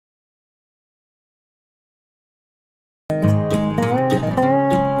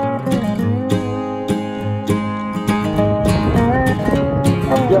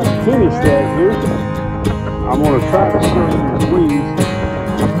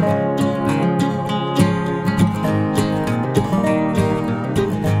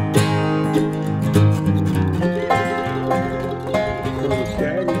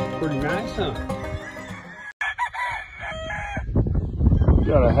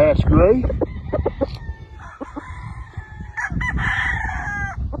hatch gray.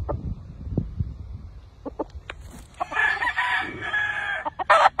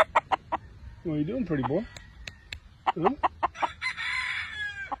 What are you doing, pretty boy? Huh?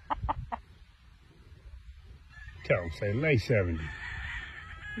 Tell him, say lay 70.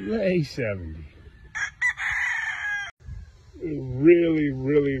 Lay 70. Really,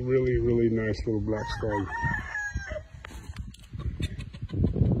 really, really, really nice little black stag.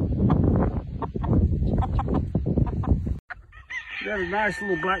 Got a nice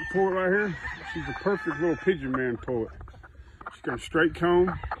little black pullet right here. She's a perfect little pigeon man pullet. She's got a straight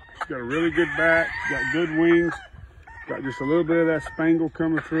comb. She's got a really good back. Got good wings. Got just a little bit of that spangle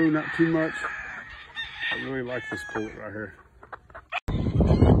coming through, not too much. I really like this pullet right here.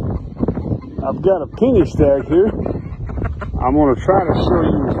 I've got a penny stag here. I'm going to try to show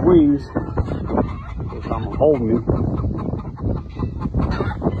you his wings if I'm holding him.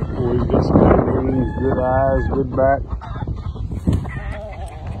 Oh, he's got some good wings, good eyes, good back.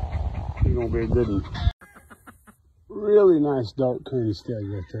 He's going to be a good one. Really nice dark Kearny stag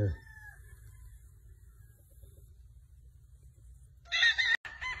right there.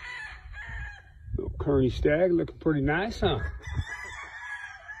 Little Kearny stag looking pretty nice, huh?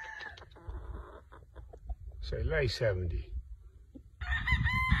 Say lay 70.